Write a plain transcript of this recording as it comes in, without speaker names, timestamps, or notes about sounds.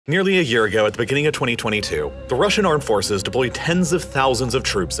Nearly a year ago, at the beginning of 2022, the Russian armed forces deployed tens of thousands of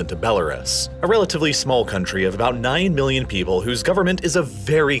troops into Belarus, a relatively small country of about 9 million people whose government is a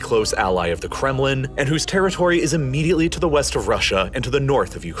very close ally of the Kremlin, and whose territory is immediately to the west of Russia and to the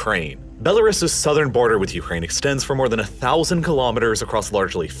north of Ukraine. Belarus's southern border with Ukraine extends for more than 1,000 kilometers across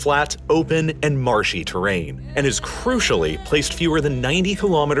largely flat, open, and marshy terrain, and is crucially placed fewer than 90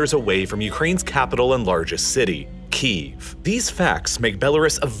 kilometers away from Ukraine's capital and largest city, Kyiv. These facts make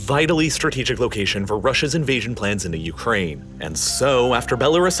Belarus a vitally strategic location for Russia's invasion plans into Ukraine. And so, after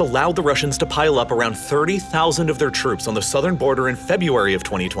Belarus allowed the Russians to pile up around 30,000 of their troops on the southern border in February of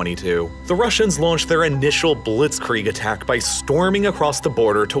 2022, the Russians launched their initial blitzkrieg attack by storming across the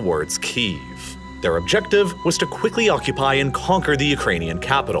border towards Kyiv. Their objective was to quickly occupy and conquer the Ukrainian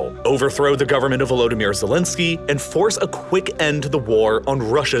capital, overthrow the government of Volodymyr Zelensky, and force a quick end to the war on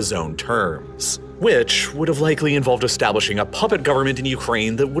Russia's own terms, which would have likely involved establishing a puppet government in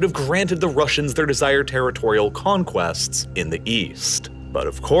Ukraine that would have granted the Russians their desired territorial conquests in the east. But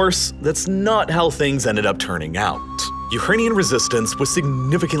of course, that's not how things ended up turning out. Ukrainian resistance was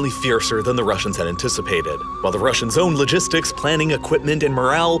significantly fiercer than the Russians had anticipated, while the Russians' own logistics, planning, equipment, and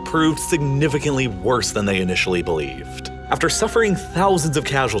morale proved significantly worse than they initially believed. After suffering thousands of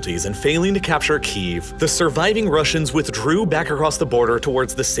casualties and failing to capture Kyiv, the surviving Russians withdrew back across the border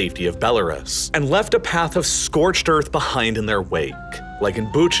towards the safety of Belarus, and left a path of scorched earth behind in their wake, like in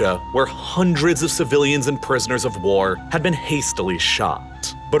Bucha, where hundreds of civilians and prisoners of war had been hastily shot.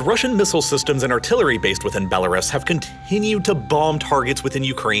 But Russian missile systems and artillery based within Belarus have continued to bomb targets within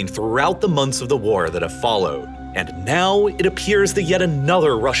Ukraine throughout the months of the war that have followed. And now it appears that yet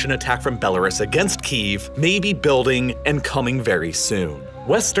another Russian attack from Belarus against Kyiv may be building and coming very soon.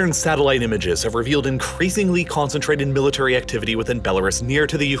 Western satellite images have revealed increasingly concentrated military activity within Belarus near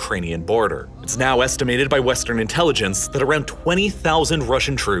to the Ukrainian border. It's now estimated by Western intelligence that around 20,000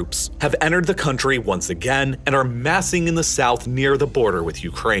 Russian troops have entered the country once again and are massing in the south near the border with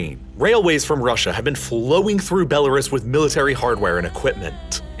Ukraine. Railways from Russia have been flowing through Belarus with military hardware and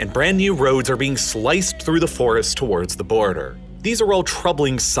equipment, and brand new roads are being sliced through the forest towards the border. These are all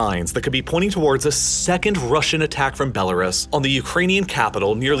troubling signs that could be pointing towards a second Russian attack from Belarus on the Ukrainian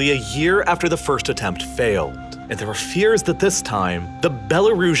capital nearly a year after the first attempt failed. And there are fears that this time, the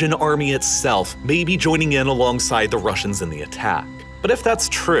Belarusian army itself may be joining in alongside the Russians in the attack. But if that's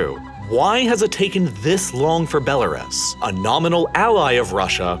true, why has it taken this long for Belarus, a nominal ally of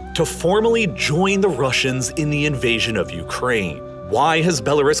Russia, to formally join the Russians in the invasion of Ukraine? Why has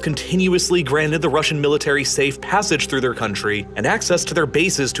Belarus continuously granted the Russian military safe passage through their country and access to their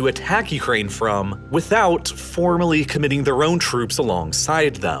bases to attack Ukraine from, without formally committing their own troops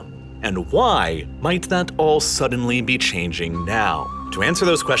alongside them? And why might that all suddenly be changing now? To answer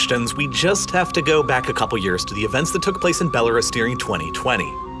those questions, we just have to go back a couple years to the events that took place in Belarus during 2020.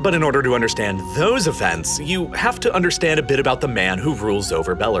 But in order to understand those events, you have to understand a bit about the man who rules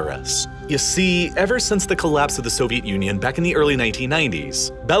over Belarus. You see, ever since the collapse of the Soviet Union back in the early 1990s,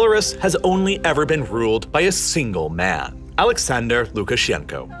 Belarus has only ever been ruled by a single man, Alexander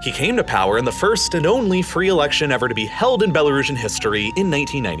Lukashenko. He came to power in the first and only free election ever to be held in Belarusian history in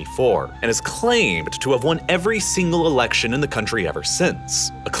 1994, and is claimed to have won every single election in the country ever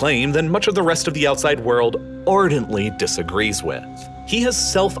since, a claim that much of the rest of the outside world ardently disagrees with. He has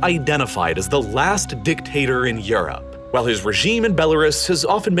self-identified as the last dictator in Europe, while his regime in Belarus has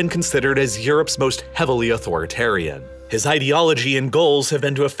often been considered as Europe's most heavily authoritarian. His ideology and goals have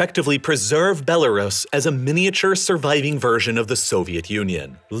been to effectively preserve Belarus as a miniature surviving version of the Soviet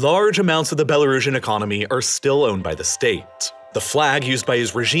Union. Large amounts of the Belarusian economy are still owned by the state. The flag used by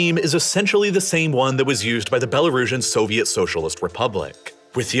his regime is essentially the same one that was used by the Belarusian Soviet Socialist Republic,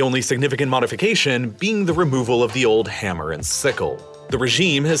 with the only significant modification being the removal of the old hammer and sickle. The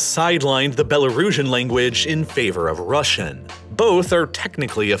regime has sidelined the Belarusian language in favor of Russian. Both are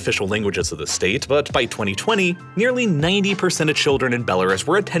technically official languages of the state, but by 2020, nearly 90% of children in Belarus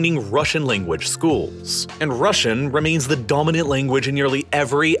were attending Russian language schools, and Russian remains the dominant language in nearly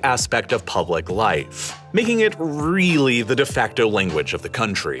every aspect of public life, making it really the de facto language of the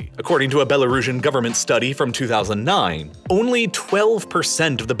country. According to a Belarusian government study from 2009, only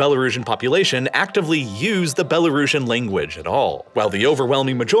 12% of the Belarusian population actively used the Belarusian language at all, while the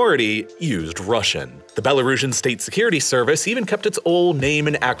overwhelming majority used Russian. The Belarusian State Security Service even kept its old name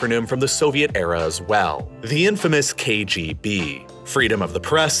and acronym from the Soviet era as well, the infamous KGB. Freedom of the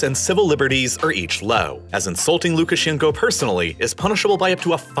press and civil liberties are each low, as insulting Lukashenko personally is punishable by up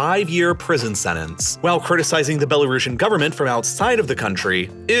to a 5-year prison sentence, while criticizing the Belarusian government from outside of the country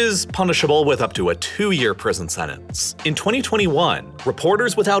is punishable with up to a 2-year prison sentence. In 2021,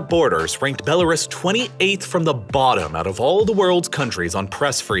 Reporters Without Borders ranked Belarus 28th from the bottom out of all the world's countries on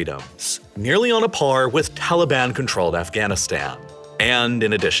press freedoms, nearly on a par with Taliban-controlled Afghanistan. And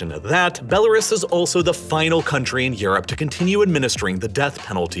in addition to that, Belarus is also the final country in Europe to continue administering the death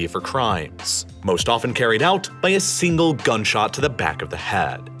penalty for crimes, most often carried out by a single gunshot to the back of the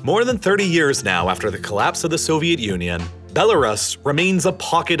head. More than 30 years now after the collapse of the Soviet Union, Belarus remains a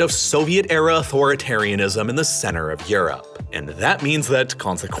pocket of Soviet-era authoritarianism in the center of Europe. And that means that,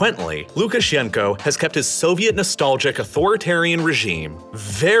 consequently, Lukashenko has kept his Soviet-nostalgic authoritarian regime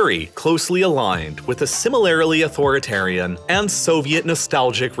very closely aligned with the similarly authoritarian and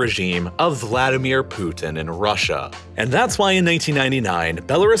Soviet-nostalgic regime of Vladimir Putin in Russia. And that's why in 1999,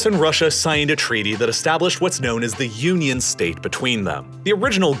 Belarus and Russia signed a treaty that established what's known as the Union State between them. The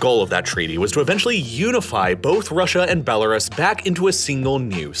original goal of that treaty was to eventually unify both Russia and Belarus back into a single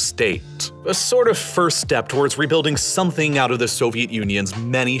new state. A sort of first step towards rebuilding something out of the Soviet Union's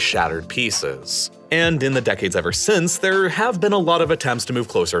many shattered pieces. And in the decades ever since, there have been a lot of attempts to move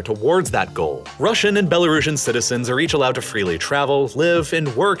closer towards that goal. Russian and Belarusian citizens are each allowed to freely travel, live, and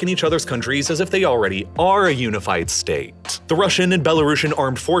work in each other's countries as if they already are a unified state. The Russian and Belarusian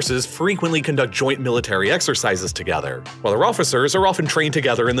armed forces frequently conduct joint military exercises together, while their officers are often trained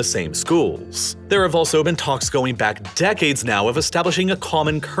together in the same schools. There have also been talks going back decades now of establishing a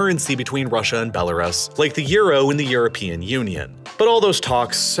common currency between Russia and Belarus, like the euro in the European Union. But all those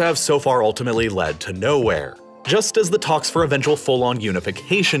talks have so far ultimately led to nowhere, just as the talks for eventual full-on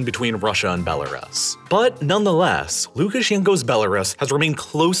unification between Russia and Belarus. But nonetheless, Lukashenko's Belarus has remained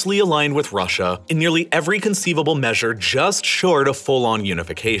closely aligned with Russia in nearly every conceivable measure just short of full-on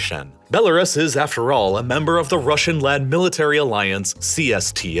unification. Belarus is, after all, a member of the Russian-led military alliance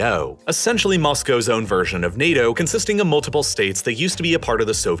CSTO, essentially Moscow's own version of NATO consisting of multiple states that used to be a part of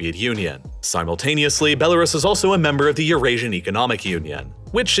the Soviet Union. Simultaneously, Belarus is also a member of the Eurasian Economic Union,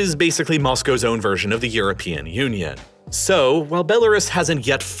 which is basically Moscow's own version of the European Union. So, while Belarus hasn't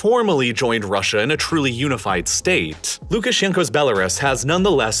yet formally joined Russia in a truly unified state, Lukashenko's Belarus has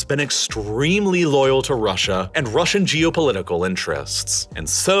nonetheless been extremely loyal to Russia and Russian geopolitical interests. And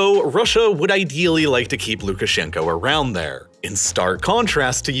so, Russia would ideally like to keep Lukashenko around there, in stark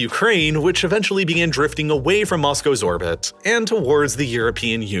contrast to Ukraine, which eventually began drifting away from Moscow's orbit and towards the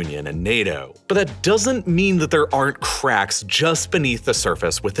European Union and NATO. But that doesn't mean that there aren't cracks just beneath the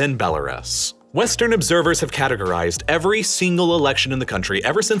surface within Belarus. Western observers have categorized every single election in the country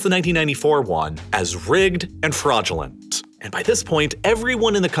ever since the 1994 one as rigged and fraudulent. And by this point,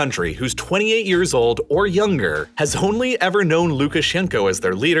 everyone in the country who's 28 years old or younger has only ever known Lukashenko as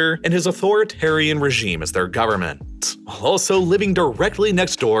their leader and his authoritarian regime as their government, while also living directly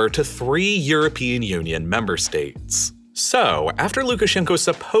next door to 3 European Union member states. So, after Lukashenko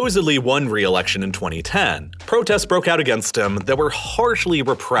supposedly won re-election in 2010, protests broke out against him that were harshly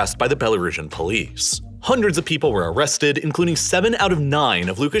repressed by the Belarusian police. Hundreds of people were arrested, including 7 out of 9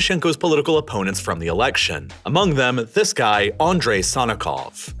 of Lukashenko's political opponents from the election. Among them, this guy, Andrei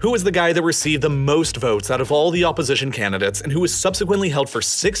Sannikov, who was the guy that received the most votes out of all the opposition candidates and who was subsequently held for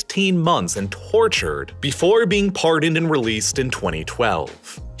 16 months and tortured before being pardoned and released in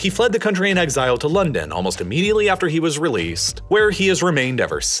 2012. He fled the country in exile to London almost immediately after he was released, where he has remained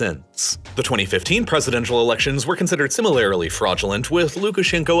ever since. The 2015 presidential elections were considered similarly fraudulent, with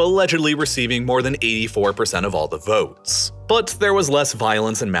Lukashenko allegedly receiving more than 84% of all the votes. But there was less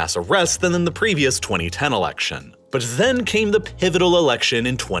violence and mass arrests than in the previous 2010 election. But then came the pivotal election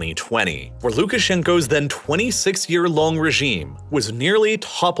in 2020, where Lukashenko's then 26-year-long regime was nearly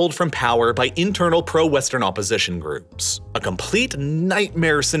toppled from power by internal pro-Western opposition groups. A complete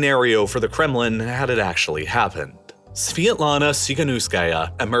nightmare scenario for the Kremlin had it actually happened. Sviatlana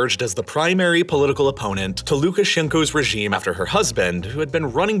Tsikhanouskaya emerged as the primary political opponent to Lukashenko's regime after her husband, who had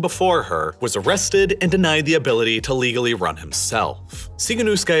been running before her, was arrested and denied the ability to legally run himself.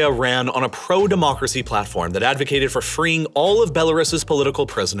 Tsikhanouskaya ran on a pro-democracy platform that advocated for freeing all of Belarus's political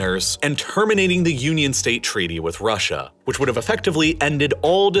prisoners and terminating the Union State Treaty with Russia, which would have effectively ended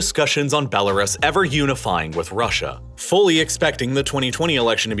all discussions on Belarus ever unifying with Russia. Fully expecting the 2020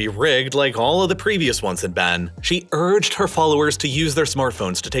 election to be rigged like all of the previous ones had been, she urged her followers to use their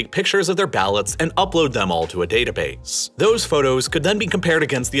smartphones to take pictures of their ballots and upload them all to a database. Those photos could then be compared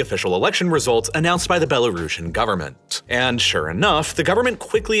against the official election results announced by the Belarusian government. And sure enough, the government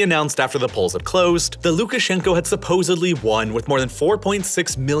quickly announced after the polls had closed that Lukashenko had supposedly won with more than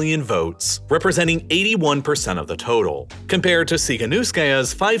 4.6 million votes, representing 81% of the total, compared to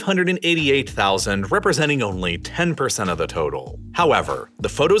Tsikhanouskaya's 588,000, representing only 10% of the total. However, the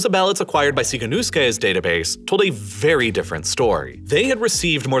photos of ballots acquired by Tsikhanouskaya's database told a very different story. They had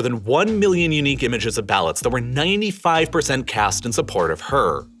received more than 1 million unique images of ballots that were 95% cast in support of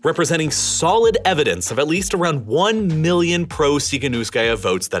her, representing solid evidence of at least around 1 million pro-Tsikhanouskaya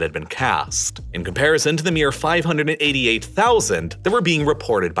votes that had been cast, in comparison to the mere 588,000 that were being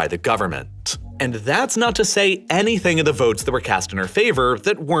reported by the government. And that's not to say anything of the votes that were cast in her favor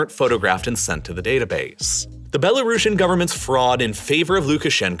that weren't photographed and sent to the database. The Belarusian government's fraud in favor of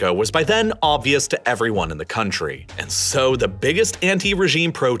Lukashenko was by then obvious to everyone in the country, and so the biggest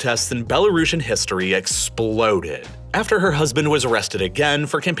anti-regime protests in Belarusian history exploded. After her husband was arrested again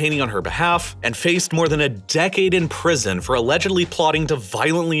for campaigning on her behalf and faced more than a decade in prison for allegedly plotting to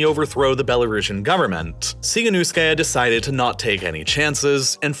violently overthrow the Belarusian government, Tsikhanouskaya decided to not take any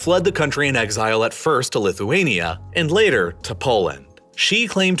chances and fled the country in exile, at first to Lithuania and later to Poland. She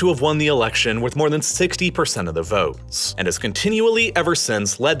claimed to have won the election with more than 60% of the votes, and has continually ever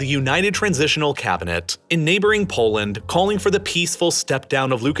since led the United Transitional Cabinet in neighboring Poland, calling for the peaceful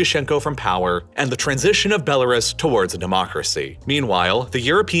step-down of Lukashenko from power and the transition of Belarus towards a democracy. Meanwhile, the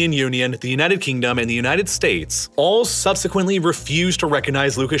European Union, the United Kingdom, and the United States all subsequently refused to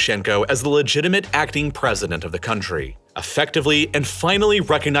recognize Lukashenko as the legitimate acting president of the country, effectively and finally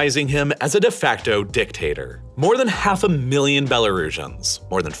recognizing him as a de facto dictator. More than 500,000 Belarusians,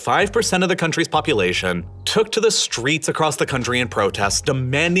 more than 5% of the country's population, took to the streets across the country in protest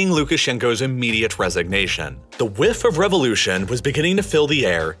demanding Lukashenko's immediate resignation. The whiff of revolution was beginning to fill the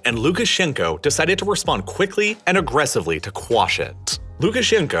air, and Lukashenko decided to respond quickly and aggressively to quash it.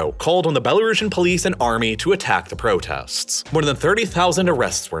 Lukashenko called on the Belarusian police and army to attack the protests. More than 30,000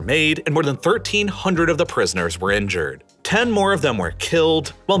 arrests were made, and more than 1,300 of the prisoners were injured. 10 more of them were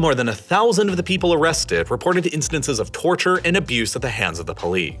killed, while more than 1,000 of the people arrested reported instances of torture and abuse at the hands of the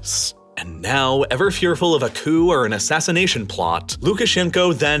police. And now, ever fearful of a coup or an assassination plot,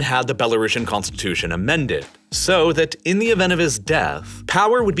 Lukashenko then had the Belarusian constitution amended, so that in the event of his death,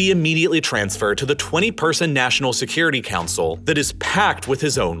 power would be immediately transferred to the 20-person National Security Council that is packed with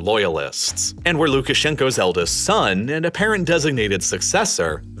his own loyalists, and where Lukashenko's eldest son and apparent designated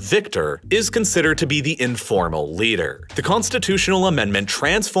successor, Viktor, is considered to be the informal leader. The constitutional amendment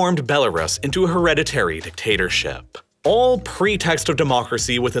transformed Belarus into a hereditary dictatorship. All pretext of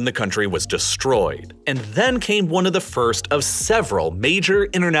democracy within the country was destroyed, and then came one of the first of several major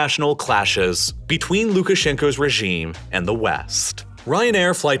international clashes between Lukashenko's regime and the West.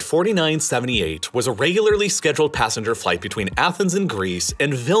 Ryanair Flight 4978 was a regularly scheduled passenger flight between Athens in Greece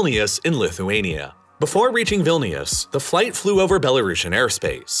and Vilnius in Lithuania. Before reaching Vilnius, the flight flew over Belarusian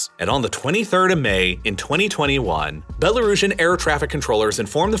airspace, and on the 23rd of May in 2021, Belarusian air traffic controllers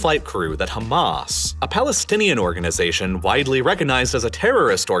informed the flight crew that Hamas, a Palestinian organization widely recognized as a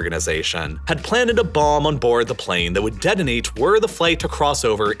terrorist organization, had planted a bomb on board the plane that would detonate were the flight to cross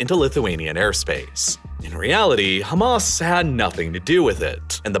over into Lithuanian airspace. In reality, Hamas had nothing to do with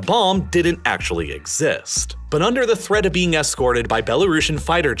it, and the bomb didn't actually exist. But under the threat of being escorted by Belarusian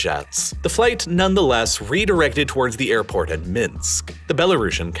fighter jets, the flight nonetheless redirected towards the airport at Minsk, the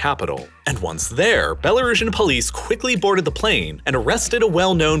Belarusian capital. And once there, Belarusian police quickly boarded the plane and arrested a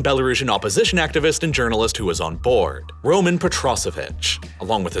well-known Belarusian opposition activist and journalist who was on board, Roman Petrosevich,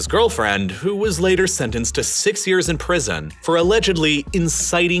 along with his girlfriend, who was later sentenced to 6 years in prison for allegedly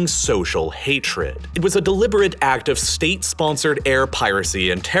inciting social hatred. It was a deliberate act of state-sponsored air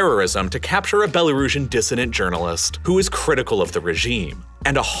piracy and terrorism to capture a Belarusian dissident journalist who is critical of the regime,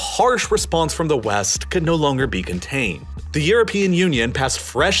 and a harsh response from the West could no longer be contained. The European Union passed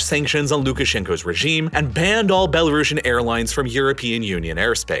fresh sanctions on Lukashenko's regime and banned all Belarusian airlines from European Union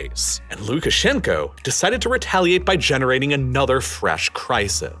airspace. And Lukashenko decided to retaliate by generating another fresh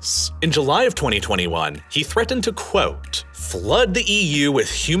crisis. In July of 2021, he threatened to, quote, flood the EU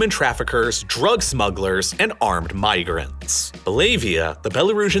with human traffickers, drug smugglers, and armed migrants. Belavia, the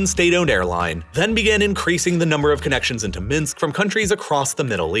Belarusian state-owned airline, then began increasing the number of connections into Minsk from countries across the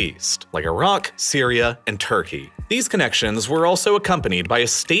Middle East, like Iraq, Syria, and Turkey. These connections were also accompanied by a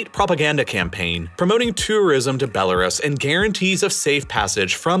state propaganda campaign promoting tourism to Belarus and guarantees of safe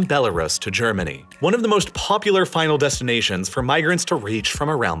passage from Belarus to Germany, one of the most popular final destinations for migrants to reach from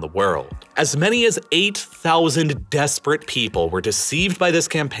around the world. As many as 8,000 desperate people were deceived by this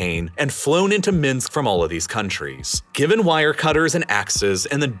campaign and flown into Minsk from all of these countries, given wire cutters and axes,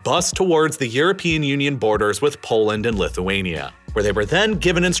 and then bussed towards the European Union borders with Poland and Lithuania, where they were then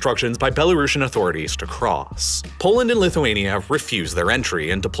given instructions by Belarusian authorities to cross. Poland and Lithuania refused their entry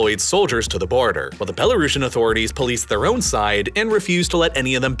and deployed soldiers to the border, while the Belarusian authorities policed their own side and refused to let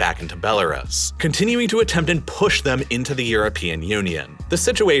any of them back into Belarus, continuing to attempt and push them into the European Union. The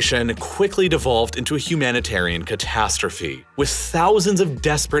situation quickly devolved into a humanitarian catastrophe, with thousands of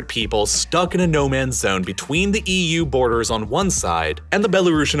desperate people stuck in a no-man's zone between the EU borders on one side and the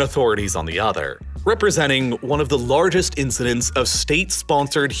Belarusian authorities on the other, representing one of the largest incidents of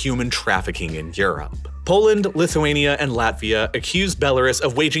state-sponsored human trafficking in Europe. Poland, Lithuania, and Latvia accused Belarus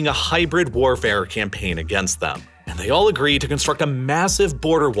of waging a hybrid warfare campaign against them, and they all agreed to construct a massive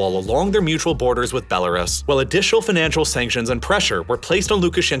border wall along their mutual borders with Belarus, while additional financial sanctions and pressure were placed on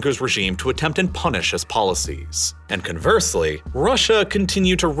Lukashenko's regime to attempt and punish his policies. And conversely, Russia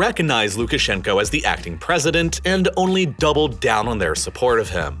continued to recognize Lukashenko as the acting president and only doubled down on their support of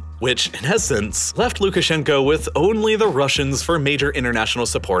him, which, in essence, left Lukashenko with only the Russians for major international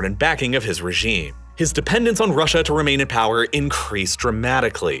support and backing of his regime. His dependence on Russia to remain in power increased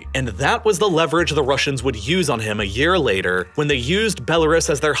dramatically, and that was the leverage the Russians would use on him a year later when they used Belarus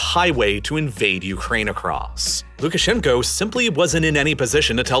as their highway to invade Ukraine across. Lukashenko simply wasn't in any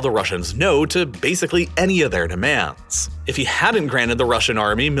position to tell the Russians no to basically any of their demands. If he hadn't granted the Russian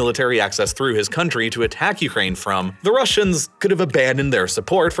army military access through his country to attack Ukraine from, the Russians could have abandoned their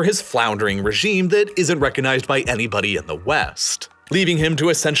support for his floundering regime that isn't recognized by anybody in the West, leaving him to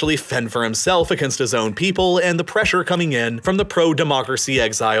essentially fend for himself against his own people and the pressure coming in from the pro-democracy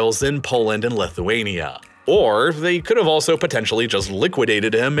exiles in Poland and Lithuania. Or they could have also potentially just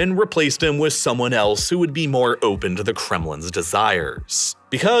liquidated him and replaced him with someone else who would be more open to the Kremlin's desires.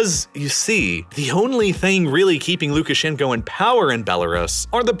 Because, you see, the only thing really keeping Lukashenko in power in Belarus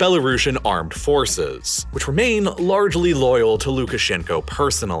are the Belarusian armed forces, which remain largely loyal to Lukashenko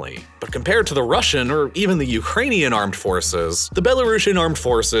personally. But compared to the Russian or even the Ukrainian armed forces, the Belarusian armed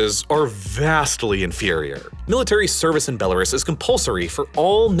forces are vastly inferior. Military service in Belarus is compulsory for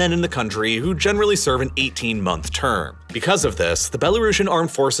all men in the country who generally serve an 18-month term. Because of this, the Belarusian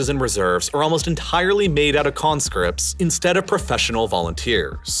armed forces and reserves are almost entirely made out of conscripts instead of professional volunteers.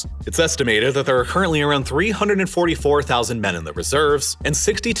 It's estimated that there are currently around 344,000 men in the reserves and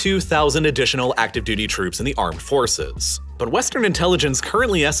 62,000 additional active duty troops in the armed forces. But Western intelligence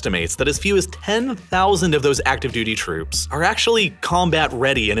currently estimates that as few as 10,000 of those active duty troops are actually combat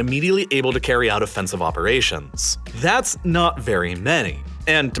ready and immediately able to carry out offensive operations. That's not very many.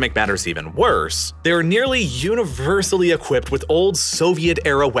 And to make matters even worse, they are nearly universally equipped with old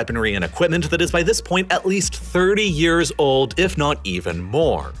Soviet-era weaponry and equipment that is by this point at least 30 years old, if not even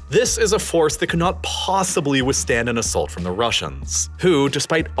more. This is a force that could not possibly withstand an assault from the Russians, who,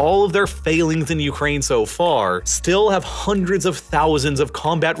 despite all of their failings in Ukraine so far, still have hundreds of thousands of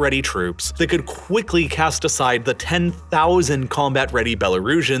combat-ready troops that could quickly cast aside the 10,000 combat-ready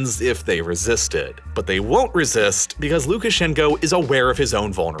Belarusians if they resisted. But they won't resist because Lukashenko is aware of his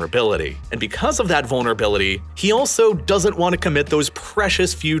own vulnerability. And because of that vulnerability, he also doesn't want to commit those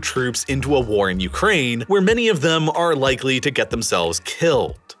precious few troops into a war in Ukraine, where many of them are likely to get themselves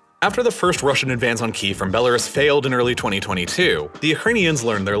killed. After the first Russian advance on Kyiv from Belarus failed in early 2022, the Ukrainians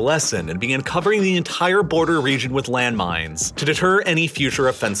learned their lesson and began covering the entire border region with landmines to deter any future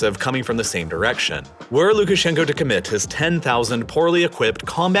offensive coming from the same direction. Were Lukashenko to commit his 10,000 poorly equipped,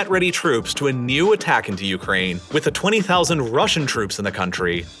 combat-ready troops to a new attack into Ukraine with the 20,000 Russian troops in the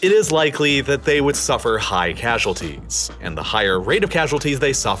country, it is likely that they would suffer high casualties. And the higher rate of casualties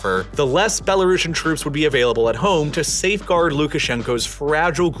they suffer, the less Belarusian troops would be available at home to safeguard Lukashenko's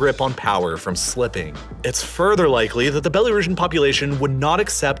fragile grip on power from slipping. It's further likely that the Belarusian population would not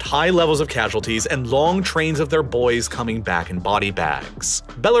accept high levels of casualties and long trains of their boys coming back in body bags.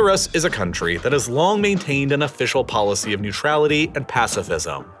 Belarus is a country that has long maintained an official policy of neutrality and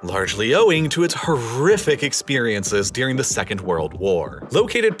pacifism, largely owing to its horrific experiences during the Second World War.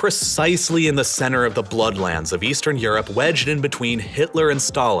 Located precisely in the center of the bloodlands of Eastern Europe wedged in between Hitler and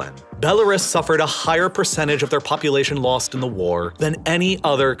Stalin, Belarus suffered a higher percentage of their population lost in the war than any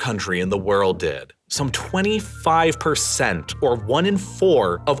other country in the world did. Some 25%, or 1 in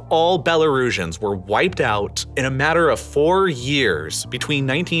 4, of all Belarusians were wiped out in a matter of 4 years between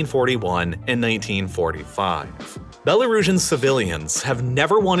 1941 and 1945. Belarusian civilians have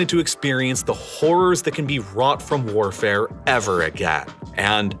never wanted to experience the horrors that can be wrought from warfare ever again.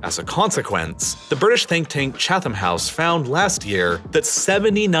 And as a consequence, the British think tank Chatham House found last year that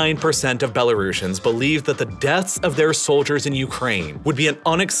 79% of Belarusians believed that the deaths of their soldiers in Ukraine would be an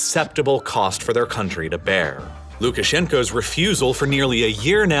unacceptable cost for their country to bear. Lukashenko's refusal for nearly a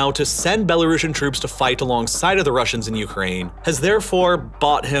year now to send Belarusian troops to fight alongside of the Russians in Ukraine has therefore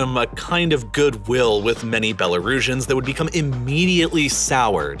bought him a kind of goodwill with many Belarusians that would become immediately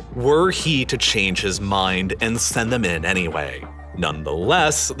soured were he to change his mind and send them in anyway.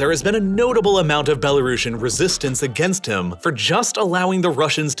 Nonetheless, there has been a notable amount of Belarusian resistance against him for just allowing the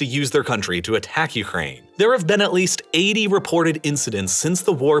Russians to use their country to attack Ukraine. There have been at least 80 reported incidents since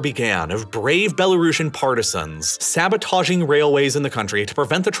the war began of brave Belarusian partisans sabotaging railways in the country to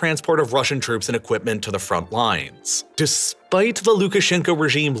prevent the transport of Russian troops and equipment to the front lines. Despite the Lukashenko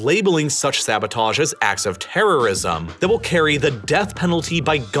regime labeling such sabotage as acts of terrorism that will carry the death penalty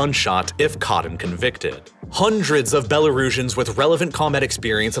by gunshot if caught and convicted. Hundreds of Belarusians with relevant combat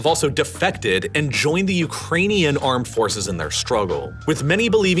experience have also defected and joined the Ukrainian armed forces in their struggle, with many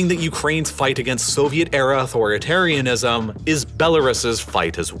believing that Ukraine's fight against Soviet-era authoritarianism is Belarus's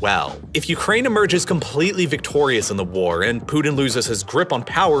fight as well. If Ukraine emerges completely victorious in the war and Putin loses his grip on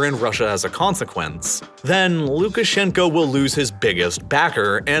power in Russia as a consequence, then Lukashenko will lose his biggest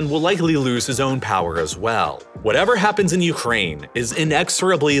backer and will likely lose his own power as well. Whatever happens in Ukraine is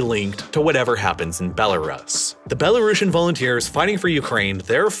inexorably linked to whatever happens in Belarus. The Belarusian volunteers fighting for Ukraine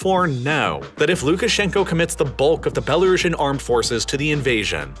therefore know that if Lukashenko commits the bulk of the Belarusian armed forces to the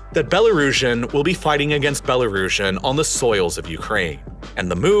invasion, that Belarusian will be fighting against Belarusian on the soils of Ukraine. And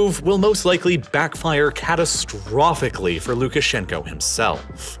the move will most likely backfire catastrophically for Lukashenko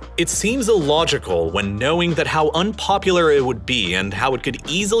himself. It seems illogical when knowing that how unpopular it would be and how it could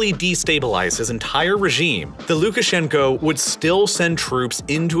easily destabilize his entire regime, that Lukashenko would still send troops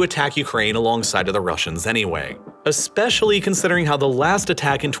in to attack Ukraine alongside of the Russians anyway. Especially considering how the last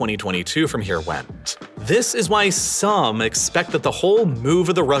attack in 2022 from here went. This is why some expect that the whole move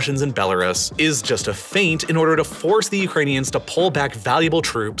of the Russians in Belarus is just a feint in order to force the Ukrainians to pull back valuable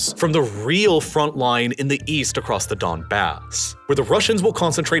troops from the real front line in the east across the Donbass, where the Russians will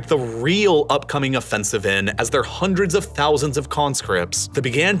concentrate the real upcoming offensive in as their hundreds of thousands of conscripts that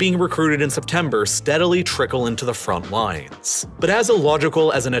began being recruited in September steadily trickle into the front lines. But as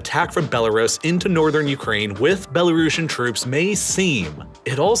illogical as an attack from Belarus into northern Ukraine with Belarusian troops may seem,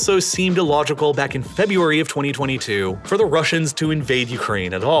 it also seemed illogical back in February of 2022 for the Russians to invade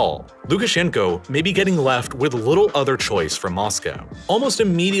Ukraine at all. Lukashenko may be getting left with little other choice from Moscow. Almost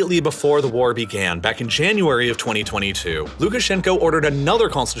immediately before the war began, back in January of 2022, Lukashenko ordered another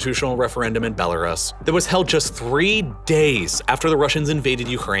constitutional referendum in Belarus that was held just 3 days after the Russians invaded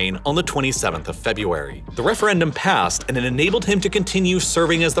Ukraine on the 27th of February. The referendum passed, and it enabled him to continue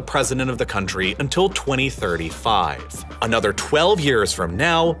serving as the president of the country until 2035. Another 12 years from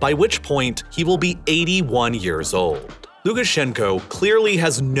now, by which point he will be 81 years old. Lukashenko clearly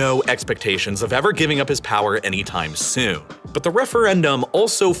has no expectations of ever giving up his power anytime soon. But the referendum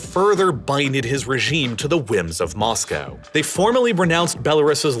also further binded his regime to the whims of Moscow. They formally renounced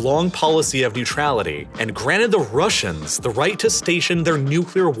Belarus's long policy of neutrality and granted the Russians the right to station their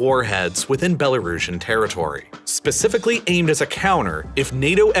nuclear warheads within Belarusian territory, specifically aimed as a counter if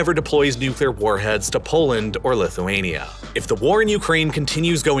NATO ever deploys nuclear warheads to Poland or Lithuania. If the war in Ukraine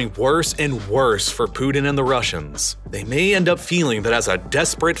continues going worse and worse for Putin and the Russians, they may end up feeling that as a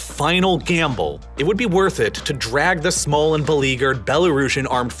desperate final gamble, it would be worth it to drag the small and beleaguered Belarusian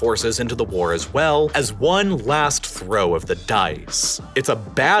armed forces into the war as well as one last throw of the dice. It's a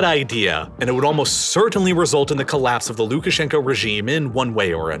bad idea, and it would almost certainly result in the collapse of the Lukashenko regime in one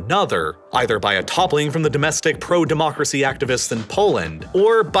way or another, either by a toppling from the domestic pro-democracy activists in Poland,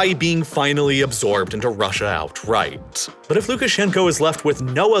 or by being finally absorbed into Russia outright. But if Lukashenko is left with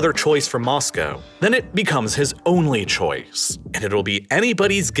no other choice from Moscow, then it becomes his only choice, and it'll be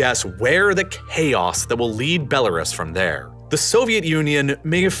anybody's guess where the chaos that will lead Belarus from there. The Soviet Union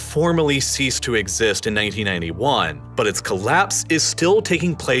may have formally ceased to exist in 1991, but its collapse is still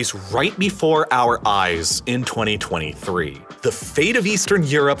taking place right before our eyes in 2023. The fate of Eastern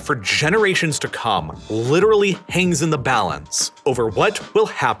Europe for generations to come literally hangs in the balance over what will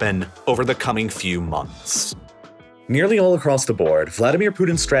happen over the coming few months. Nearly all across the board, Vladimir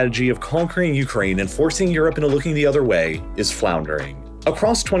Putin's strategy of conquering Ukraine and forcing Europe into looking the other way is floundering.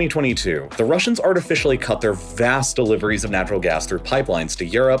 Across 2022, the Russians artificially cut their vast deliveries of natural gas through pipelines to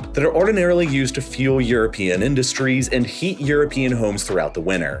Europe that are ordinarily used to fuel European industries and heat European homes throughout the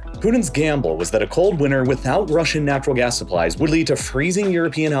winter. Putin's gamble was that a cold winter without Russian natural gas supplies would lead to freezing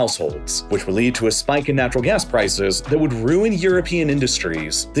European households, which would lead to a spike in natural gas prices that would ruin European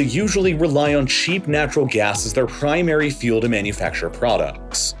industries that usually rely on cheap natural gas as their primary fuel to manufacture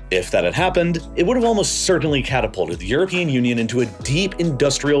products. If that had happened, it would have almost certainly catapulted the European Union into a deep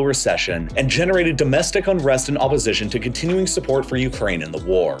industrial recession and generated domestic unrest and opposition to continuing support for Ukraine in the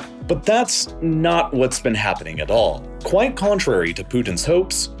war. But that's not what's been happening at all. Quite contrary to Putin's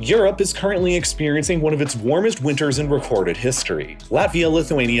hopes, Europe is currently experiencing one of its warmest winters in recorded history. Latvia,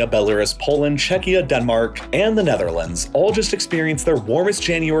 Lithuania, Belarus, Poland, Czechia, Denmark, and the Netherlands all just experienced their warmest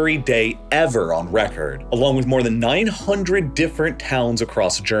January day ever on record, along with more than 900 different towns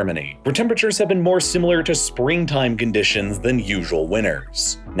across Germany, where temperatures have been more similar to springtime conditions than usual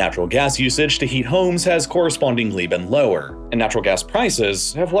winters. Natural gas usage to heat homes has correspondingly been lower, and natural gas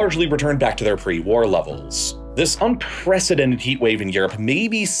prices have largely returned back to their pre-war levels. This unprecedented heat wave in Europe may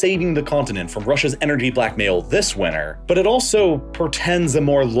be saving the continent from Russia's energy blackmail this winter, but it also portends a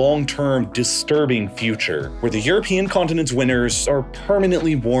more long-term, disturbing future, where the European continent's winters are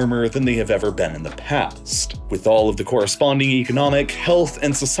permanently warmer than they have ever been in the past, with all of the corresponding economic, health,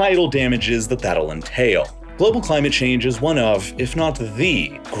 and societal damages that that'll entail. Global climate change is one of, if not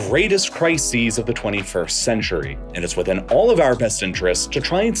the, greatest crises of the 21st century, and it's within all of our best interests to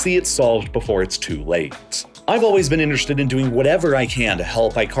try and see it solved before it's too late. I've always been interested in doing whatever I can to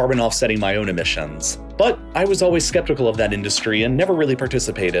help by carbon offsetting my own emissions, but I was always skeptical of that industry and never really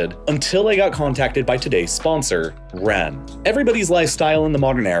participated until I got contacted by today's sponsor, Wren. Everybody's lifestyle in the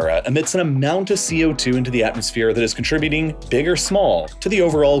modern era emits an amount of CO2 into the atmosphere that is contributing, big or small, to the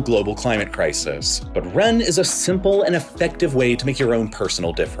overall global climate crisis. But Wren is a simple and effective way to make your own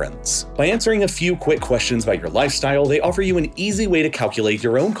personal difference. By answering a few quick questions about your lifestyle, they offer you an easy way to calculate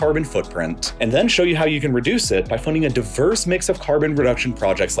your own carbon footprint, and then show you how you can reduce it by funding a diverse mix of carbon reduction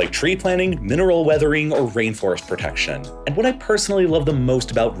projects like tree planting, mineral weathering, or rainforest protection. And what I personally love the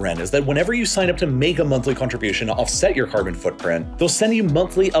most about Wren is that whenever you sign up to make a monthly contribution to offset your carbon footprint, they'll send you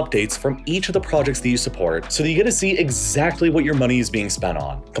monthly updates from each of the projects that you support so that you get to see exactly what your money is being spent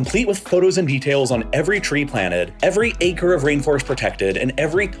on, complete with photos and details on every tree planted, every acre of rainforest protected, and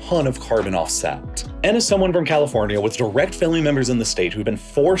every ton of carbon offset. And as someone from California with direct family members in the state who've been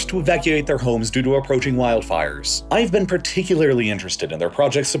forced to evacuate their homes due to approaching wildfires, I've been particularly interested in their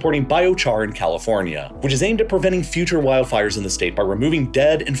project supporting biochar in California, which is aimed at preventing future wildfires in the state by removing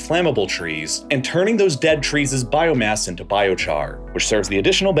dead and flammable trees and turning those dead trees as biomass into biochar, which serves the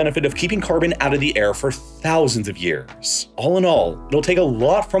additional benefit of keeping carbon out of the air for thousands of years. All in all, it'll take a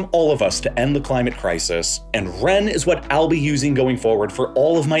lot from all of us to end the climate crisis, and Wren is what I'll be using going forward for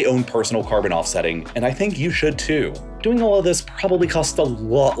all of my own personal carbon offsetting, and I think you should too. Doing all of this probably costs a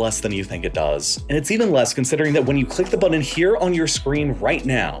lot less than you think it does, and it's even less considering that when you click the button here on your screen right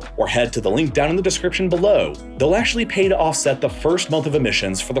now, or head to the link down in the description below, they'll actually pay to offset the first month of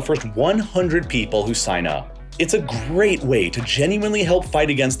emissions for the first 100 people who sign up. It's a great way to genuinely help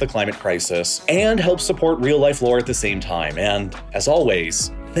fight against the climate crisis and help support real-life lore at the same time, and as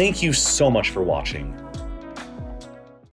always, thank you so much for watching.